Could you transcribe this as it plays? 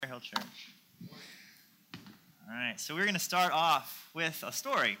Hill Church. All right, so we're going to start off with a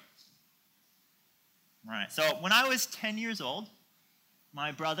story. All right, so when I was 10 years old,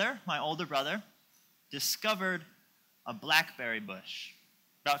 my older brother, discovered a blackberry bush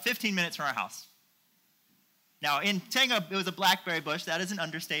about 15 minutes from our house. Now, in saying it was a blackberry bush, that is an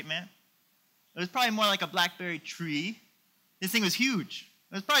understatement. It was probably more like a blackberry tree. This thing was huge.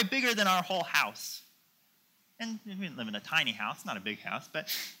 It was probably bigger than our whole house. And we didn't live in a tiny house, not a big house,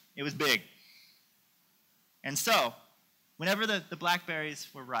 but it was big. And so, whenever the blackberries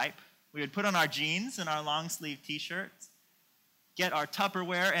were ripe, we would put on our jeans and our long-sleeve t-shirts, get our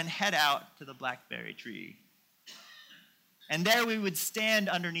Tupperware, and head out to the blackberry tree. And there we would stand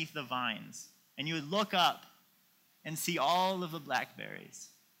underneath the vines, and you would look up and see all of the blackberries,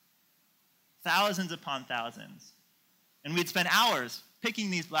 thousands upon thousands. And we'd spend hours picking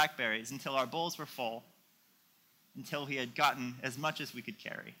these blackberries until our bowls were full, until we had gotten as much as we could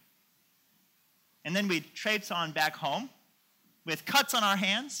carry. And then we'd traipse on back home with cuts on our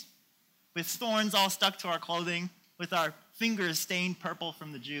hands, with thorns all stuck to our clothing, with our fingers stained purple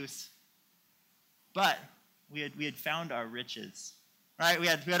from the juice. But we had found our riches, right? We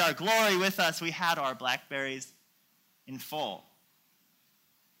had our glory with us. We had our blackberries in full.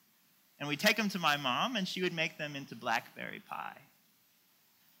 And we'd take them to my mom, and she would make them into blackberry pie.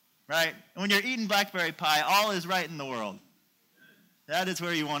 Right? And when you're eating blackberry pie, all is right in the world. That is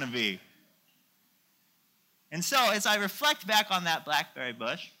where you want to be. And so, as I reflect back on that blackberry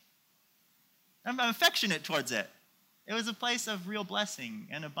bush, I'm affectionate towards it. It was a place of real blessing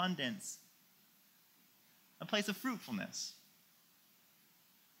and abundance, a place of fruitfulness.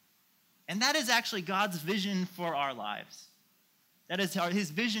 And that is actually God's vision for our lives. That is his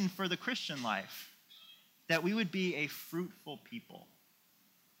vision for the Christian life, that we would be a fruitful people.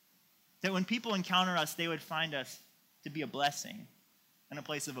 That when people encounter us, they would find us to be a blessing and a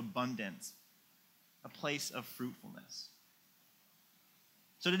place of abundance, a place of fruitfulness.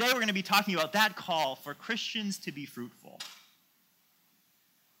 So today we're going to be talking about that call for Christians to be fruitful.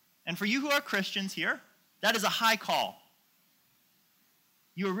 And for you who are Christians here, that is a high call.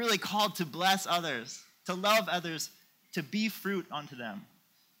 You are really called to bless others, to love others, to be fruit unto them.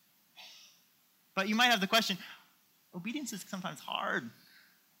 But you might have the question, obedience is sometimes hard.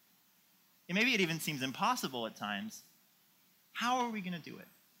 And maybe it even seems impossible at times. How are we going to do it?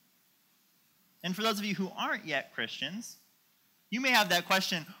 And for those of you who aren't yet Christians, you may have that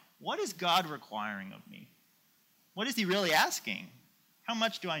question, what is God requiring of me? What is he really asking? How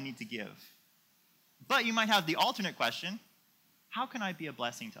much do I need to give? But you might have the alternate question, how can I be a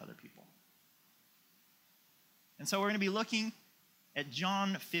blessing to other people? And so we're going to be looking at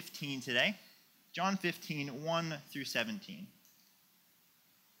John 15 today. John 15, 1 through 17.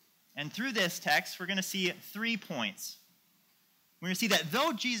 And through this text, we're going to see 3 points. We're going to see that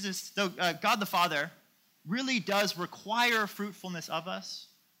though God the Father really does require fruitfulness of us,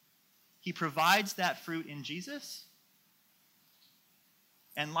 he provides that fruit in Jesus.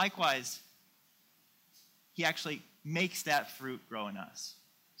 And likewise, he actually makes that fruit grow in us.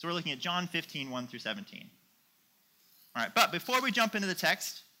 So we're looking at John 15, 1 through 17. All right, but before we jump into the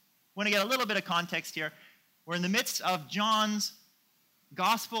text, I want to get a little bit of context here. We're in the midst of John's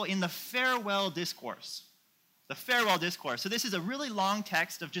gospel in the farewell discourse. The farewell discourse. So this is a really long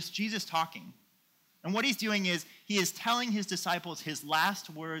text of just Jesus talking. And what he's doing is he is telling his disciples his last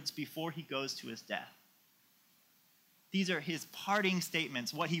words before he goes to his death. These are his parting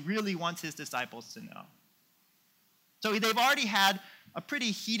statements, what he really wants his disciples to know. So they've already had a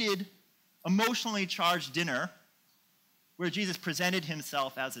pretty heated, emotionally charged dinner where Jesus presented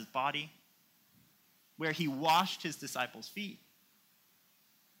himself as his body, where he washed his disciples' feet.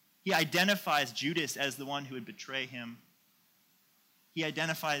 He identifies Judas as the one who would betray him. He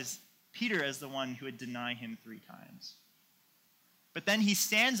identifies Peter as the one who would deny him 3 times. But then he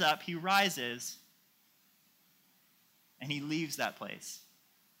stands up, he rises, and he leaves that place.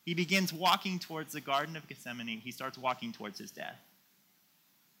 He begins walking towards the Garden of Gethsemane. He starts walking towards his death.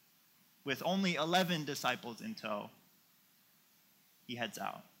 With only 11 disciples in tow, he heads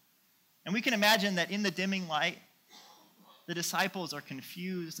out. And we can imagine that in the dimming light, the disciples are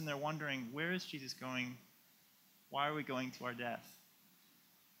confused and they're wondering, where is Jesus going? Why are we going to our death?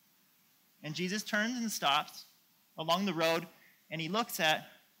 And Jesus turns and stops along the road and he looks at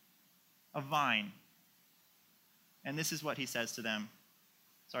a vine. And this is what he says to them,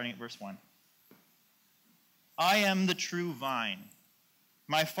 starting at verse 1. I am the true vine.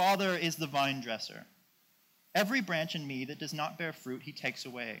 My Father is the vine dresser. Every branch in me that does not bear fruit, he takes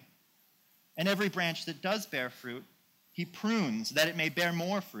away. And every branch that does bear fruit, he prunes that it may bear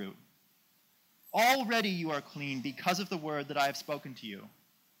more fruit. Already you are clean because of the word that I have spoken to you.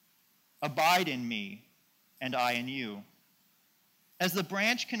 Abide in me, and I in you. As the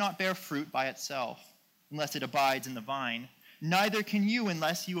branch cannot bear fruit by itself, unless it abides in the vine, neither can you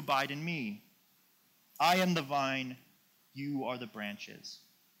unless you abide in me. I am the vine, you are the branches.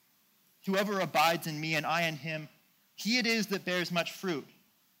 Whoever abides in me and I in him, he it is that bears much fruit.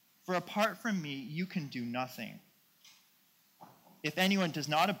 For apart from me, you can do nothing. If anyone does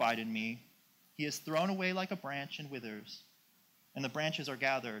not abide in me, he is thrown away like a branch and withers, and the branches are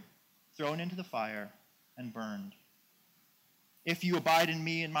gathered, thrown into the fire, and burned. If you abide in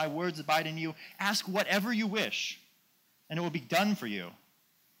me and my words abide in you, ask whatever you wish, and it will be done for you.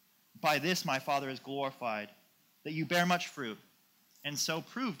 By this my Father is glorified, that you bear much fruit, and so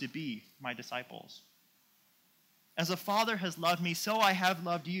prove to be my disciples. As the Father has loved me, so I have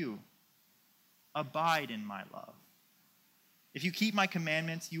loved you. Abide in my love. If you keep my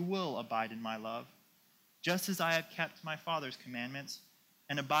commandments, you will abide in my love, just as I have kept my Father's commandments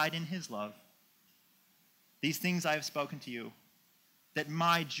and abide in his love. These things I have spoken to you, that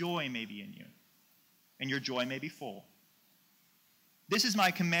my joy may be in you, and your joy may be full. This is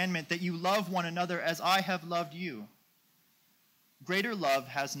my commandment, that you love one another as I have loved you. Greater love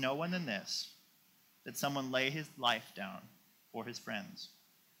has no one than this, that someone lay his life down for his friends.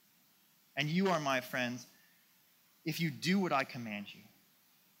 And you are my friends if you do what I command you.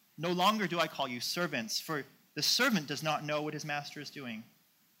 No longer do I call you servants, for the servant does not know what his master is doing,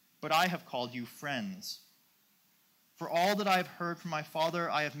 but I have called you friends. For all that I have heard from my Father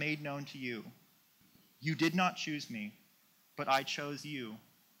I have made known to you. You did not choose me, but I chose you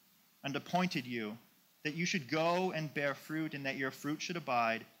and appointed you, that you should go and bear fruit, and that your fruit should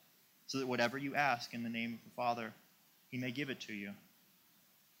abide, so that whatever you ask in the name of the Father, he may give it to you.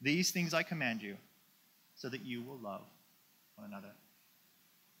 These things I command you, so that you will love one another.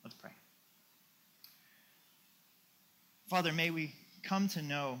 Let's pray. Father, may we come to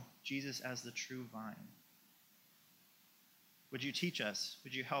know Jesus as the true vine. Would you teach us?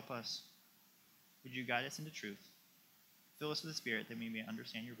 Would you help us? Would you guide us into truth? Fill us with the Spirit that we may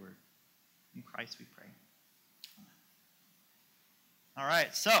understand your word. In Christ we pray. All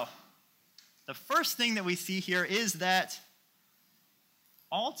right, so the first thing that we see here is that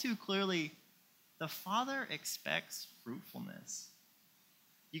all too clearly, the Father expects fruitfulness.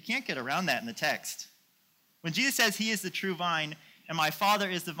 You can't get around that in the text. When Jesus says he is the true vine and my Father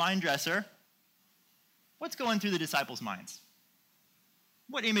is the vine dresser, what's going through the disciples' minds?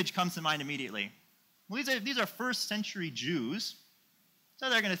 What image comes to mind immediately? Well, these are first century Jews, so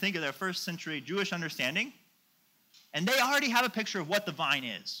they're going to think of their first century Jewish understanding, and they already have a picture of what the vine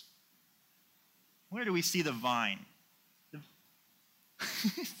is. Where do we see the vine?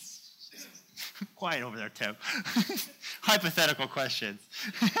 Quiet over there, Tim. Hypothetical questions.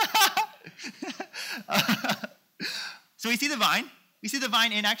 So we see the vine. We see the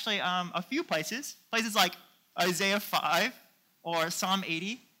vine in actually a few places. Places like Isaiah 5 or Psalm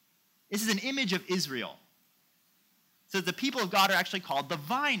 80. This is an image of Israel. So the people of God are actually called the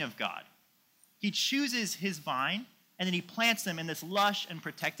vine of God. He chooses his vine, and then he plants them in this lush and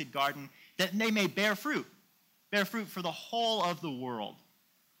protected garden that they may bear fruit for the whole of the world.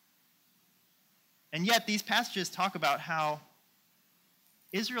 And yet these passages talk about how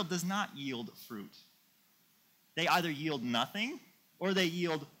Israel does not yield fruit. They either yield nothing or they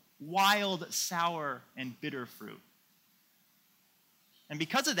yield wild, sour, and bitter fruit. And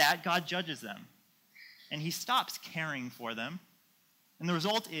because of that, God judges them. And he stops caring for them. And the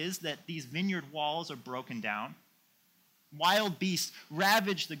result is that these vineyard walls are broken down. Wild beasts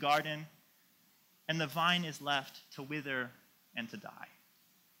ravage the garden, and the vine is left to wither and to die.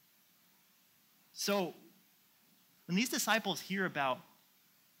 So, when these disciples hear about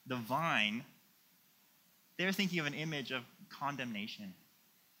the vine, they're thinking of an image of condemnation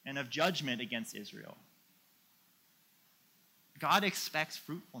and of judgment against Israel. God expects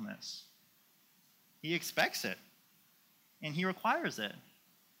fruitfulness. He expects it, and he requires it.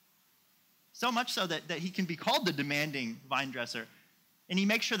 So much so that he can be called the demanding vine dresser, and he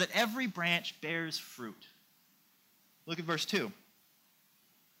makes sure that every branch bears fruit. Look at verse 2.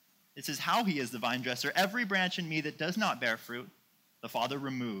 It says how he is the vine dresser. Every branch in me that does not bear fruit, the Father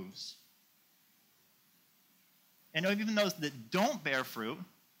removes. And even those that don't bear fruit,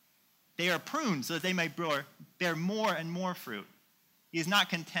 they are pruned so that they may bear more and more fruit. He is not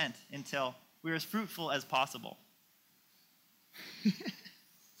content until we are as fruitful as possible.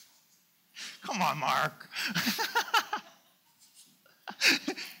 Come on, Mark.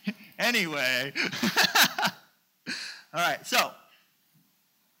 Anyway. All right, so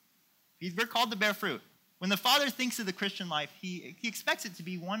we're called to bear fruit. When the Father thinks of the Christian life, he expects it to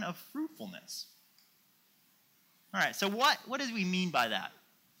be one of fruitfulness. All right, so what do we mean by that?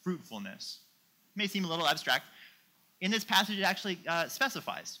 fruitfulness. It may seem a little abstract. In this passage, it actually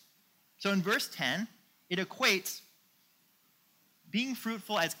specifies. So in verse 10, it equates being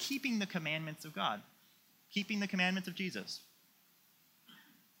fruitful as keeping the commandments of God, keeping the commandments of Jesus.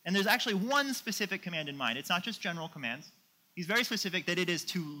 And there's actually one specific command in mind. It's not just general commands. He's very specific that it is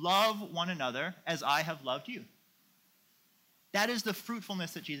to love one another as I have loved you. That is the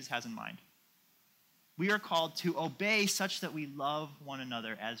fruitfulness that Jesus has in mind. We are called to obey such that we love one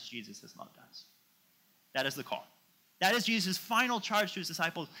another as Jesus has loved us. That is the call. That is Jesus' final charge to his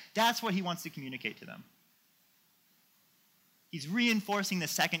disciples. That's what he wants to communicate to them. He's reinforcing the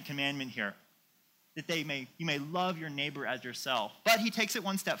second commandment here, that you may love your neighbor as yourself. But he takes it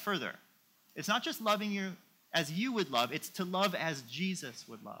one step further. It's not just loving you as you would love, it's to love as Jesus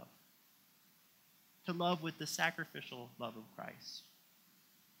would love. To love with the sacrificial love of Christ.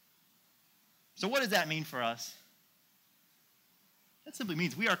 So what does that mean for us? That simply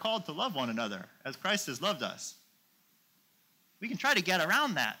means we are called to love one another as Christ has loved us. We can try to get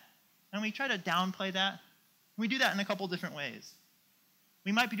around that, and we try to downplay that. We do that in a couple different ways.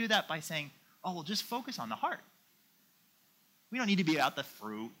 We might do that by saying, oh, well, just focus on the heart. We don't need to be about the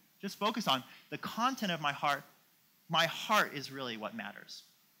fruit. Just focus on the content of my heart. My heart is really what matters.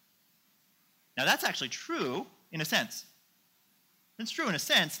 Now, that's actually true in a sense. It's true in a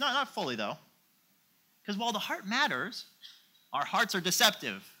sense, not fully, though. Because while the heart matters, our hearts are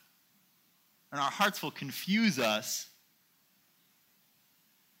deceptive. And our hearts will confuse us.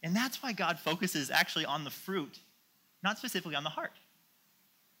 And that's why God focuses actually on the fruit, not specifically on the heart.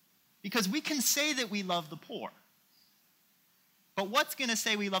 Because we can say that we love the poor. But what's going to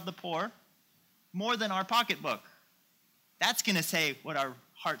say we love the poor more than our pocketbook? That's going to say what our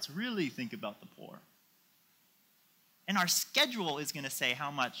hearts really think about the poor. And our schedule is going to say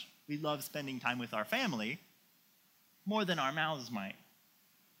how much we love spending time with our family more than our mouths might.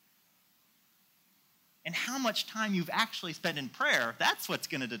 And how much time you've actually spent in prayer, that's what's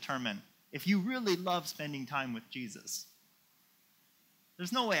going to determine if you really love spending time with Jesus.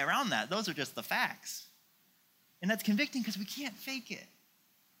 There's no way around that. Those are just the facts. And that's convicting because we can't fake it.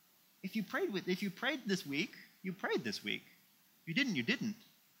 If you prayed this week, you prayed this week. If you didn't, you didn't.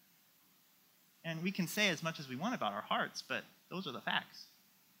 And we can say as much as we want about our hearts, but those are the facts.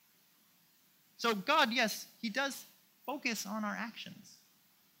 So God, yes, he does focus on our actions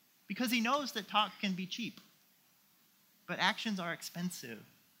because he knows that talk can be cheap. But actions are expensive.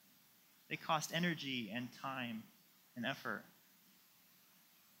 They cost energy and time and effort.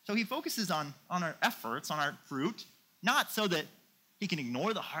 So he focuses on our efforts, on our fruit, not so that he can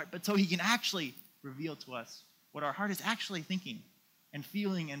ignore the heart, but so he can actually reveal to us what our heart is actually thinking and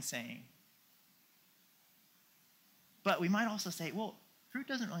feeling and saying. But we might also say, well, fruit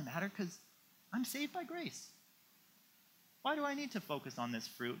doesn't really matter because I'm saved by grace. Why do I need to focus on this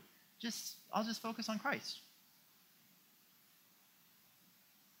fruit? I'll just focus on Christ.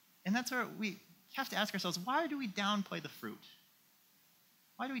 And that's where we have to ask ourselves, why do we downplay the fruit?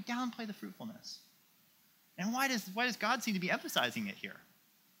 Why do we downplay the fruitfulness? And why does God seem to be emphasizing it here?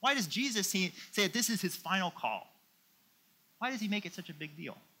 Why does Jesus say that this is his final call? Why does he make it such a big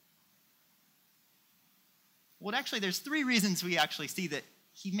deal? Well, actually, there's three reasons we actually see that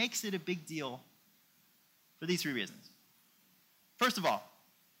he makes it a big deal for these three reasons. First of all,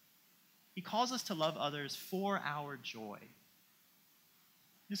 he calls us to love others for our joy.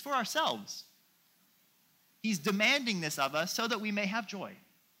 It's for ourselves. He's demanding this of us so that we may have joy.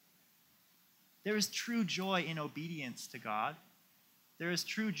 There is true joy in obedience to God. There is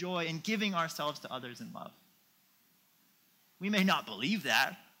true joy in giving ourselves to others in love. We may not believe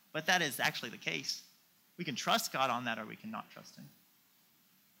that, but that is actually the case. We can trust God on that or we cannot trust him.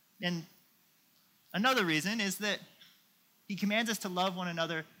 And another reason is that he commands us to love one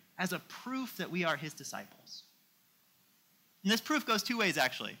another as a proof that we are his disciples. And this proof goes two ways,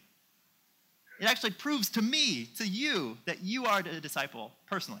 actually. It actually proves to me, to you, that you are a disciple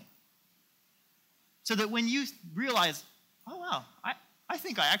personally. So that when you realize, oh, wow, I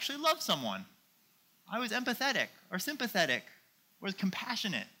think I actually love someone. I was empathetic or sympathetic or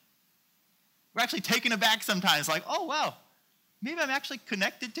compassionate. We're actually taken aback sometimes, like, oh, wow, maybe I'm actually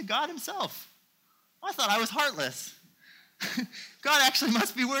connected to God himself. I thought I was heartless. God actually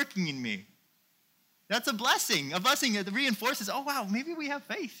must be working in me. That's a blessing that reinforces, oh, wow, maybe we have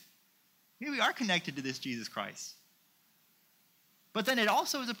faith. Maybe we are connected to this Jesus Christ. But then it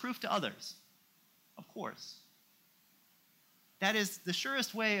also is a proof to others, of course. That is the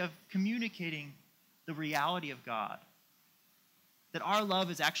surest way of communicating the reality of God. That our love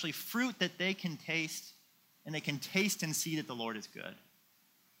is actually fruit that they can taste, and they can taste and see that the Lord is good.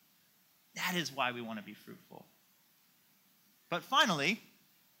 That is why we want to be fruitful. But finally,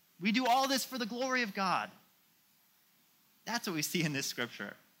 We do all this for the glory of God. That's what we see in this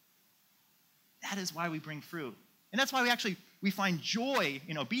scripture. That is why we bring fruit. And that's why we find joy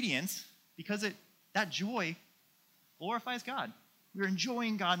in obedience, because that joy glorifies God. We're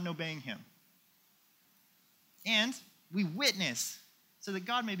enjoying God and obeying him. And we witness so that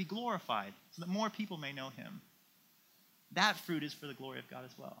God may be glorified, so that more people may know him. That fruit is for the glory of God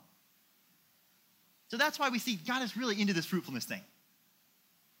as well. So that's why we see God is really into this fruitfulness thing.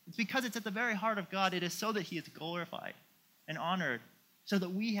 It's because it's at the very heart of God. It is so that he is glorified and honored, so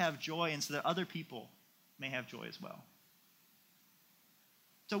that we have joy and so that other people may have joy as well.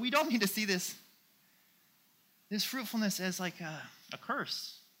 So we don't need to see this fruitfulness as like a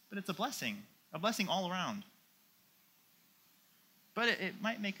curse, but it's a blessing all around. But it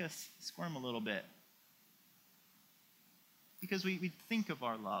might make us squirm a little bit, because we think of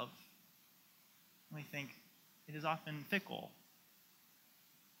our love, and we think it is often fickle.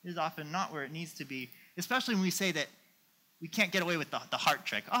 It is often not where it needs to be, especially when we say that we can't get away with the heart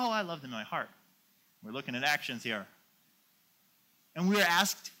trick. Oh, I love them in my heart. We're looking at actions here. And we are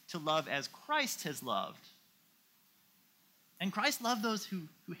asked to love as Christ has loved. And Christ loved those who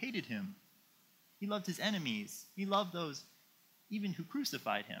hated him. He loved his enemies. He loved those even who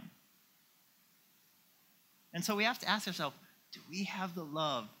crucified him. And so we have to ask ourselves, do we have the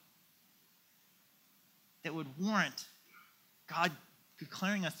love that would warrant God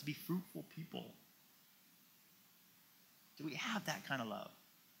declaring us to be fruitful people? Do we have that kind of love?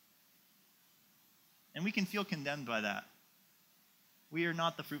 And we can feel condemned by that. We are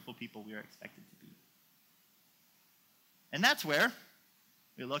not the fruitful people we are expected to be. And that's where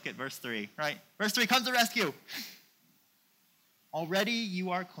we look at verse 3, right? Verse 3 comes to rescue. Already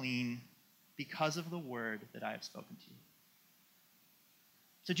you are clean because of the word that I have spoken to you.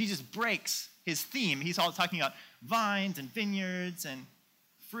 So Jesus breaks his theme. He's all talking about vines and vineyards and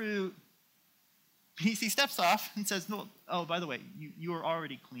fruit. He steps off and says, no, oh, by the way, you are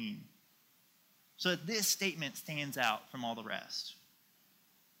already clean. So that this statement stands out from all the rest.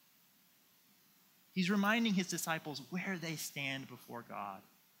 He's reminding his disciples where they stand before God.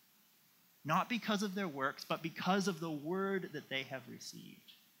 Not because of their works, but because of the word that they have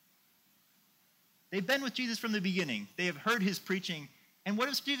received. They've been with Jesus from the beginning. They have heard his preaching. And what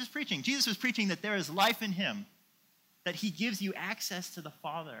is Jesus preaching? Jesus was preaching that there is life in him, that he gives you access to the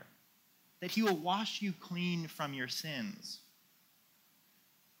Father, that he will wash you clean from your sins.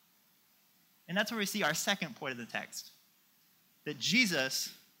 And that's where we see our second point of the text, that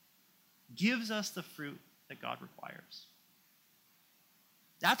Jesus gives us the fruit that God requires.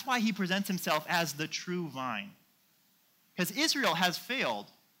 That's why he presents himself as the true vine. Because Israel has failed.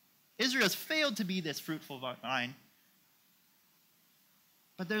 Israel has failed to be this fruitful vine.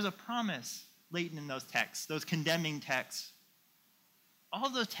 But there's a promise latent in those texts, those condemning texts. All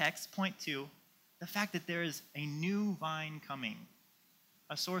of those texts point to the fact that there is a new vine coming,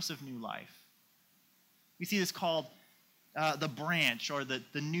 a source of new life. We see this called the branch or the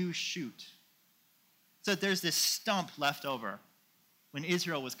new shoot. So there's this stump left over when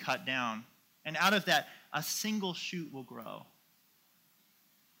Israel was cut down. And out of that, a single shoot will grow.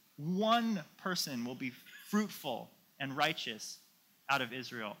 One person will be fruitful and righteous out of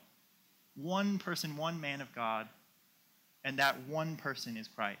Israel. One person, one man of God, and that one person is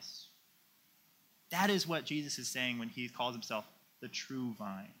Christ. That is what Jesus is saying when he calls himself the true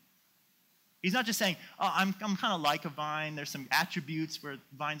vine. He's not just saying, oh, I'm kind of like a vine. There's some attributes where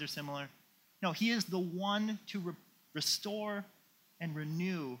vines are similar. No, he is the one to restore and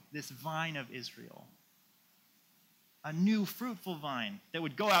renew this vine of Israel. A new fruitful vine that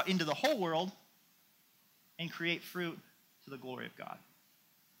would go out into the whole world and create fruit to the glory of God.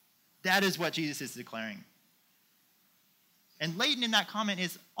 That is what Jesus is declaring. And latent in that comment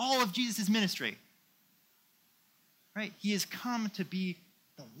is all of Jesus' ministry. Right? He has come to be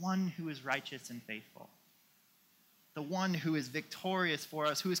the one who is righteous and faithful. The one who is victorious for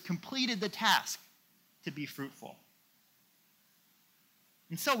us, who has completed the task to be fruitful.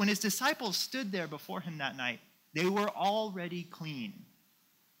 And so when his disciples stood there before him that night, they were already clean.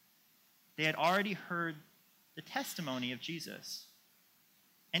 They had already heard the testimony of Jesus.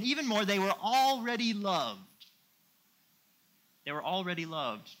 And even more, they were already loved. They were already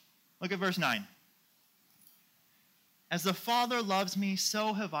loved. Look at verse 9. As the Father loves me,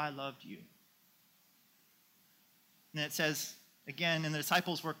 so have I loved you. And it says, again, and the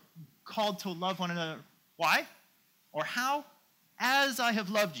disciples were called to love one another. Why? Or how? As I have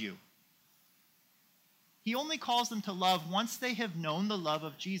loved you. He only calls them to love once they have known the love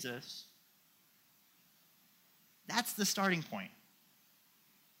of Jesus. That's the starting point.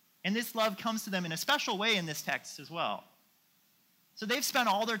 And this love comes to them in a special way in this text as well. So they've spent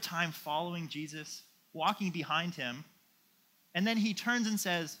all their time following Jesus, walking behind him, and then he turns and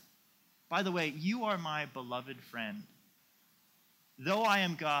says, by the way, you are my beloved friend. Though I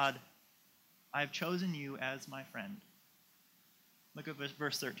am God, I have chosen you as my friend. Look at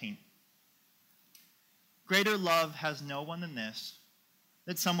verse 13. Greater love has no one than this,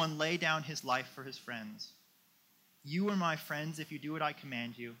 that someone lay down his life for his friends. You are my friends if you do what I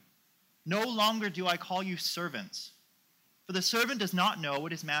command you. No longer do I call you servants, for the servant does not know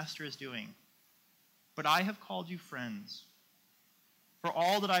what his master is doing. But I have called you friends. For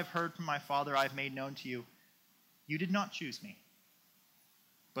all that I've heard from my Father I have made known to you. You did not choose me,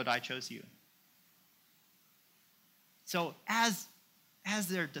 but I chose you. So as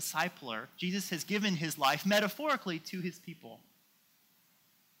their discipler, Jesus has given his life metaphorically to his people.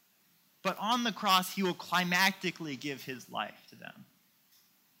 But on the cross, he will climactically give his life to them.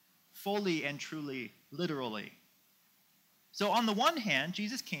 Fully and truly, literally. So on the one hand,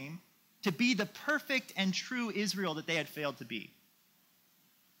 Jesus came to be the perfect and true Israel that they had failed to be.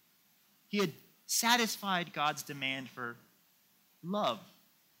 He had satisfied God's demand for love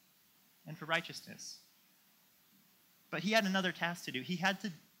and for righteousness. But he had another task to do. He had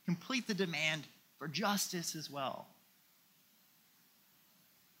to complete the demand for justice as well.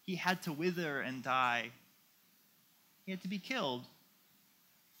 He had to wither and die. He had to be killed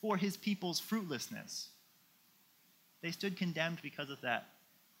for his people's fruitlessness. They stood condemned because of that.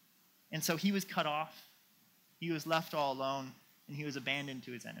 And so he was cut off. He was left all alone, and he was abandoned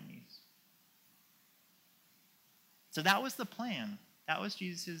to his enemies. So that was the plan. That was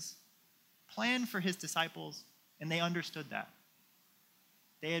Jesus' plan for his disciples, and they understood that.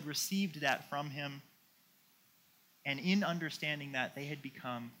 They had received that from him, and in understanding that, they had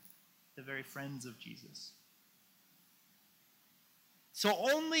become the very friends of Jesus. So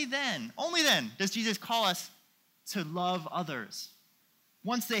only then does Jesus call us to love others.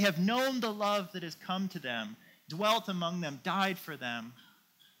 Once they have known the love that has come to them, dwelt among them, died for them,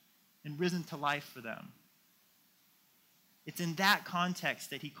 and risen to life for them. It's in that context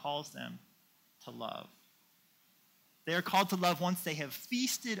that he calls them to love. They are called to love once they have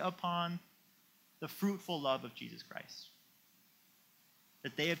feasted upon the fruitful love of Jesus Christ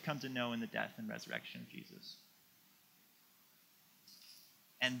that they have come to know in the death and resurrection of Jesus.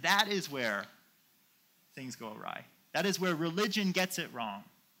 And that is where things go awry. That is where religion gets it wrong.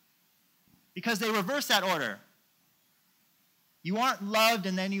 Because they reverse that order. You aren't loved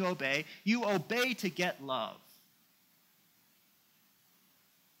and then you obey. You obey to get love.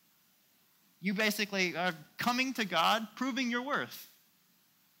 You basically are coming to God, proving your worth.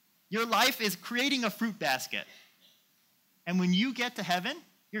 Your life is creating a fruit basket. And when you get to heaven,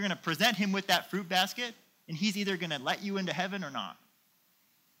 you're going to present him with that fruit basket, and he's either going to let you into heaven or not.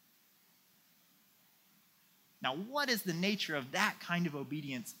 Now, what is the nature of that kind of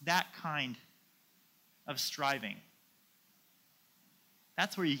obedience, that kind of striving?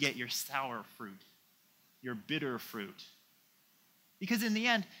 That's where you get your sour fruit, your bitter fruit. Because in the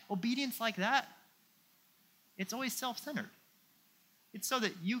end, obedience like that, it's always self-centered. It's so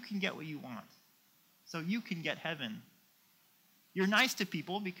that you can get what you want, so you can get heaven. You're nice to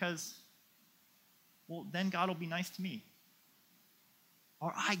people because, well, then God will be nice to me.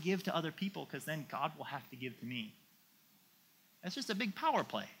 Or I give to other people because then God will have to give to me. That's just a big power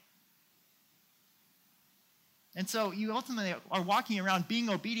play. And so you ultimately are walking around being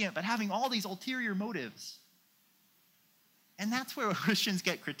obedient, but having all these ulterior motives. And that's where Christians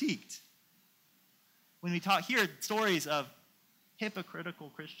get critiqued. When we hear stories of hypocritical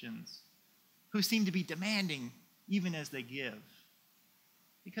Christians who seem to be demanding even as they give,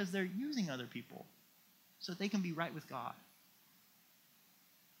 because they're using other people so they can be right with God.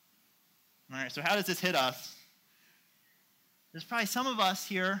 All right, so how does this hit us? There's probably some of us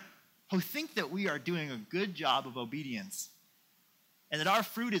here who think that we are doing a good job of obedience and that our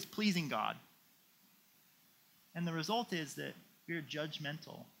fruit is pleasing God. And the result is that we are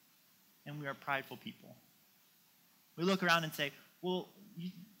judgmental and we are prideful people. We look around and say, well,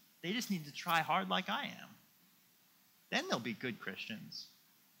 they just need to try hard like I am. Then they'll be good Christians.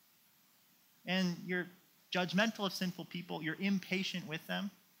 And you're judgmental of sinful people. You're impatient with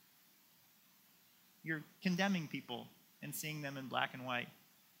them. You're condemning people and seeing them in black and white.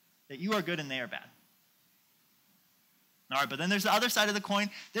 That you are good and they are bad. All right, but then there's the other side of the coin.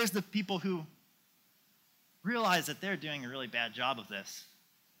 There's the people who realize that they're doing a really bad job of this.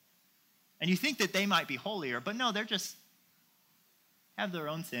 And you think that they might be holier, but no, they're just have their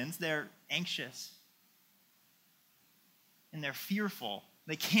own sins. They're anxious. And they're fearful.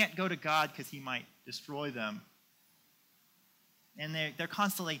 They can't go to God because he might destroy them. And they're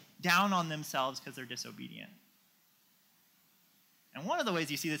constantly down on themselves because they're disobedient. And one of the ways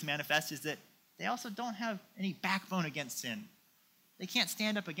you see this manifest is that they also don't have any backbone against sin. They can't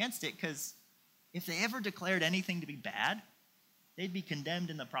stand up against it because if they ever declared anything to be bad, they'd be condemned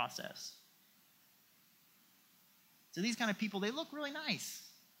in the process. So these kind of people, they look really nice,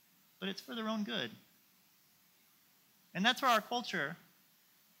 but it's for their own good. And that's where our culture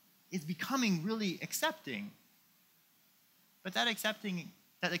is becoming really accepting. But that accepting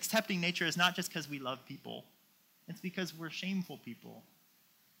nature is not just because we love people. It's because we're shameful people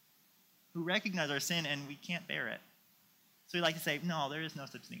who recognize our sin and we can't bear it. So we like to say, no, there is no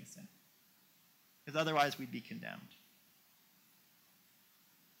such thing as sin. Because otherwise we'd be condemned.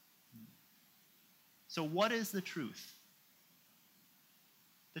 So what is the truth?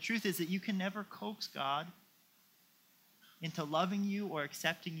 The truth is that you can never coax God into loving you or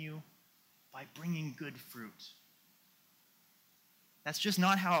accepting you by bringing good fruit. That's just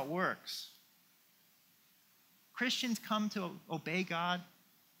not how it works. Christians come to obey God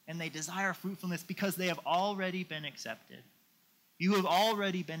and they desire fruitfulness because they have already been accepted. You have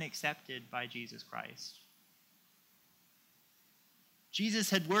already been accepted by Jesus Christ. Jesus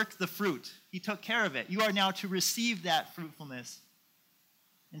had worked the fruit. He took care of it. You are now to receive that fruitfulness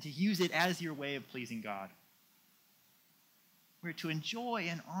and to use it as your way of pleasing God. We're to enjoy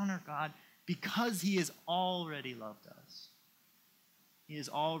and honor God because he has already loved us. He has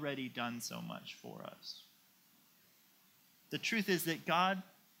already done so much for us. The truth is that God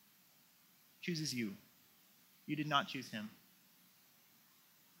chooses you. You did not choose him.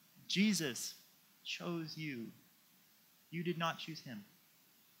 Jesus chose you. You did not choose him.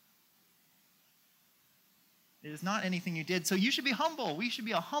 It is not anything you did. So you should be humble. We should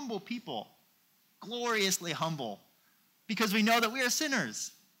be a humble people, gloriously humble, because we know that we are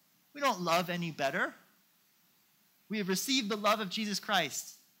sinners. We don't love any better. We have received the love of Jesus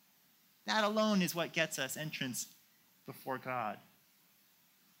Christ. That alone is what gets us entrance before God.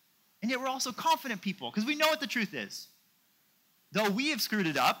 And yet we're also confident people because we know what the truth is. Though we have screwed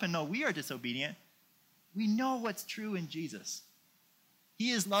it up and though we are disobedient, we know what's true in Jesus. He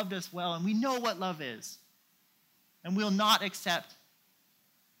has loved us well, and we know what love is. And we'll not accept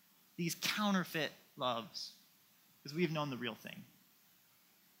these counterfeit loves because we've known the real thing.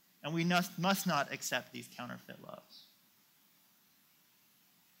 And we must not accept these counterfeit loves.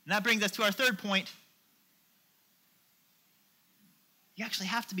 And that brings us to our third point. You actually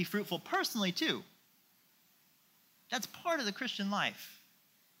have to be fruitful personally too. That's part of the Christian life.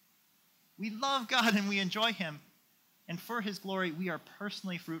 We love God and we enjoy him. And for his glory, we are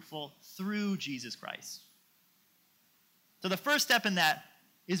personally fruitful through Jesus Christ. So the first step in that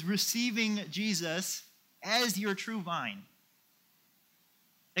is receiving Jesus as your true vine.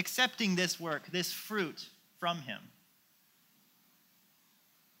 Accepting this work, this fruit from him.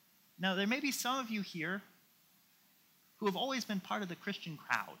 Now, there may be some of you here who have always been part of the Christian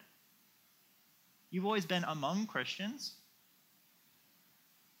crowd. You've always been among Christians.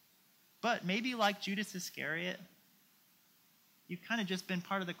 But maybe like Judas Iscariot, you've kind of just been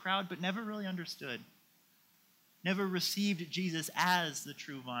part of the crowd but never really understood. Never received Jesus as the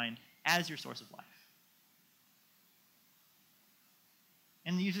true vine, as your source of life.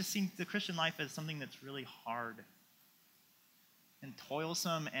 And you just see the Christian life as something that's really hard and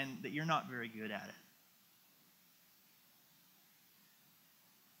toilsome and that you're not very good at it.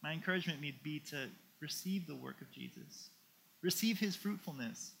 My encouragement would be to receive the work of Jesus. Receive his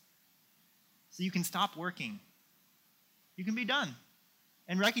fruitfulness so you can stop working. You can be done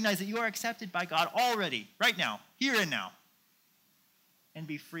and recognize that you are accepted by God already, right now, here and now, and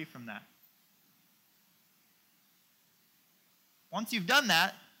be free from that. Once you've done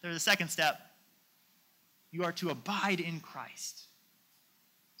that, there's a second step. You are to abide in Christ.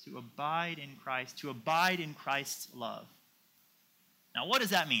 To abide in Christ. To abide in Christ's love. Now, what does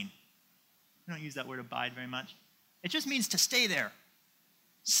that mean? We don't use that word abide very much. It just means to stay there.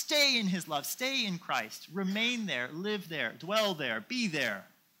 Stay in his love. Stay in Christ. Remain there. Live there. Dwell there. Be there.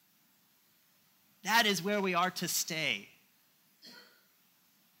 That is where we are to stay.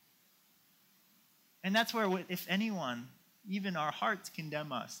 And that's where, if anyone, even our hearts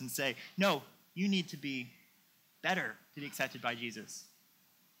condemn us and say, no, you need to be better to be accepted by Jesus.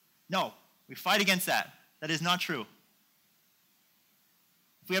 No, we fight against that. That is not true.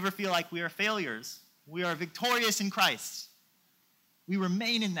 If we ever feel like we are failures, we are victorious in Christ. We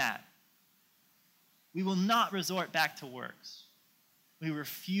remain in that. We will not resort back to works. We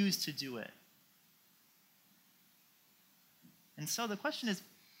refuse to do it. And so the question is,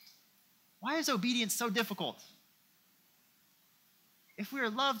 why is obedience so difficult? If we are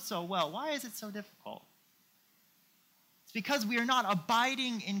loved so well, why is it so difficult? It's because we are not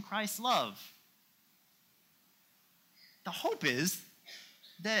abiding in Christ's love. the hope is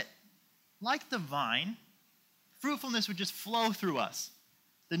that, like the vine, fruitfulness would just flow through us.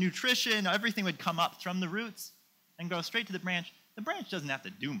 The nutrition, everything would come up from the roots and go straight to the branch. The branch doesn't have to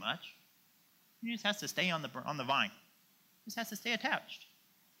do much. It just has to stay on the vine. It just has to stay attached.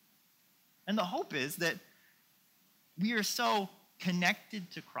 And the hope is that we are so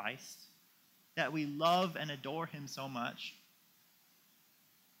connected to Christ, that we love and adore him so much,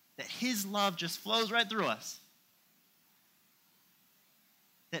 that his love just flows right through us.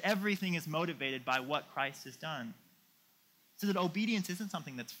 That everything is motivated by what Christ has done. So that obedience isn't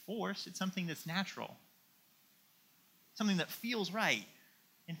something that's forced, it's something that's natural. Something that feels right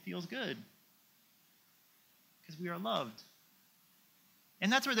and feels good. Because we are loved.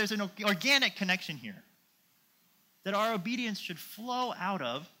 And that's where there's an organic connection here. That our obedience should flow out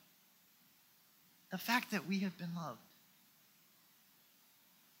of the fact that we have been loved.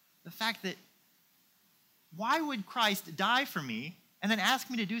 The fact that, why would Christ die for me and then ask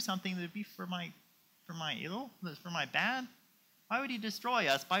me to do something that would be for my ill, for my bad? Why would he destroy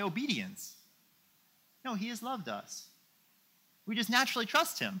us by obedience? No, he has loved us. We just naturally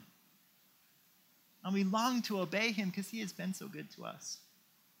trust him. And we long to obey him because he has been so good to us.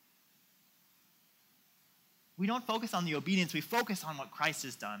 We don't focus on the obedience, we focus on what Christ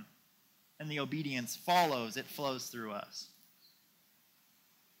has done. And the obedience follows, it flows through us.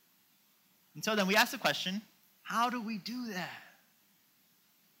 And so then we ask the question, how do we do that?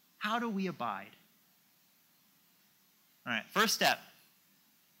 How do we abide? All right, first step,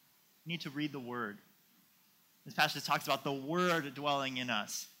 we need to read the word. This passage talks about the word dwelling in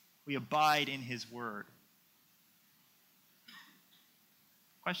us. We abide in his word. The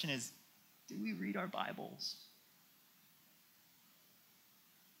question is, do we read our Bibles?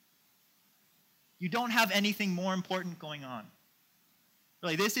 You don't have anything more important going on.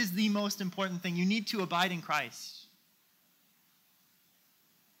 Really, this is the most important thing. You need to abide in Christ.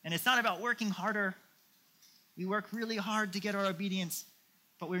 And it's not about working harder. We work really hard to get our obedience,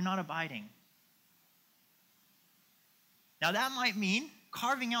 but we're not abiding. Now that might mean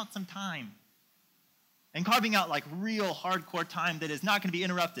carving out some time. And carving out like real hardcore time that is not going to be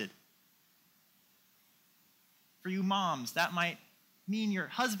interrupted. For you moms, that might mean your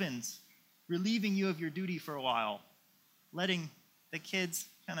husbands relieving you of your duty for a while, letting the kids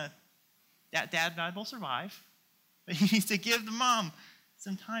kind of, dad will survive, but he needs to give the mom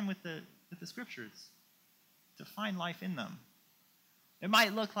some time with the scriptures to find life in them. It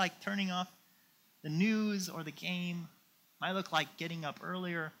might look like turning off the news or the game. It might look like getting up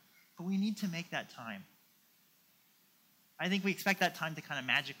earlier, but we need to make that time. I think we expect that time to kind of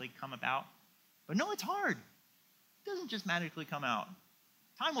magically come about, but no, it's hard. It doesn't just magically come out.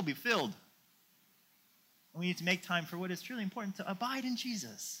 Time will be filled. And we need to make time for what is truly important, to abide in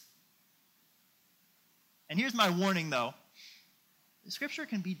Jesus. And here's my warning, though. The scripture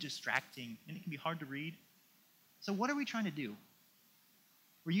can be distracting, and it can be hard to read. So what are we trying to do?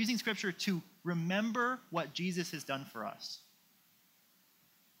 We're using scripture to remember what Jesus has done for us.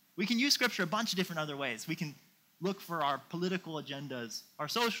 We can use scripture a bunch of different other ways. We can look for our political agendas, our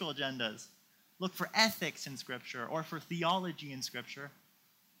social agendas, look for ethics in scripture, or for theology in scripture,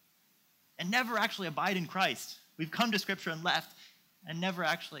 and never actually abide in Christ. We've come to scripture and left and never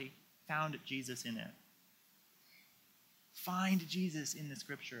actually found Jesus in it. Find Jesus in the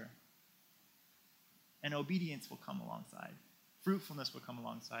scripture, and obedience will come alongside. Fruitfulness will come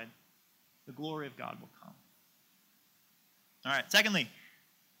alongside. The glory of God will come. All right, secondly,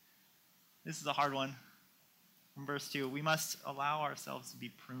 this is a hard one. From verse 2, we must allow ourselves to be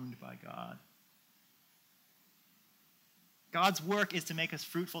pruned by God. God's work is to make us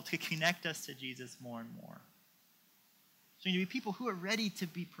fruitful, to connect us to Jesus more and more. So you need to be people who are ready to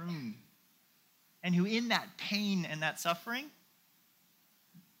be pruned, and who in that pain and that suffering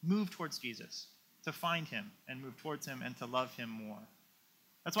move towards Jesus, to find him and move towards him and to love him more.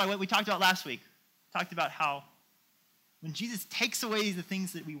 That's why what we talked about last week, talked about how when Jesus takes away the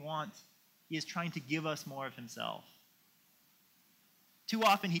things that we want, he is trying to give us more of himself. Too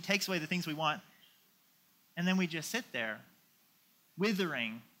often he takes away the things we want, and then we just sit there,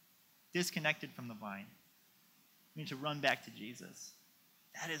 withering, disconnected from the vine. We need to run back to Jesus.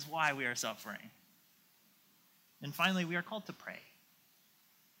 That is why we are suffering. And finally, we are called to pray.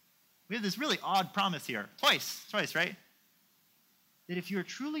 We have this really odd promise here. Twice, right? That if you're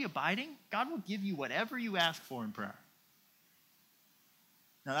truly abiding, God will give you whatever you ask for in prayer.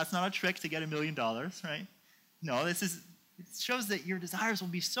 Now, that's not a trick to get $1 million, right? No, it shows that your desires will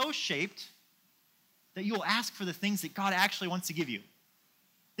be so shaped that you'll ask for the things that God actually wants to give you.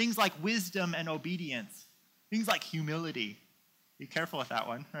 Things like wisdom and obedience. Things like humility. Be careful with that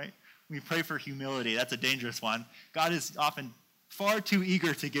one, right? We pray for humility. That's a dangerous one. God is often far too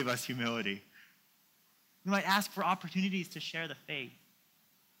eager to give us humility. We might ask for opportunities to share the faith.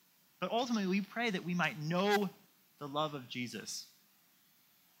 But ultimately, we pray that we might know the love of Jesus.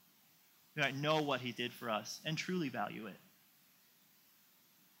 We might know what he did for us and truly value it.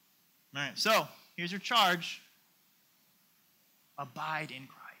 All right, so here's your charge. Abide in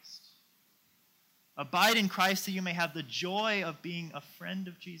Christ. Abide in Christ so you may have the joy of being a friend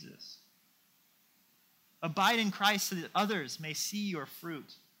of Jesus. Abide in Christ so that others may see your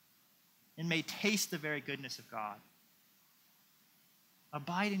fruit and may taste the very goodness of God.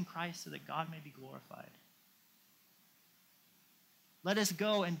 Abide in Christ so that God may be glorified. Let us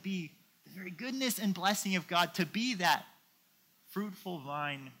go and be the very goodness and blessing of God, to be that fruitful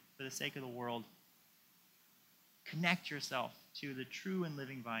vine for the sake of the world. Connect yourself to the true and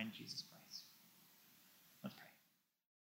living vine, Jesus Christ.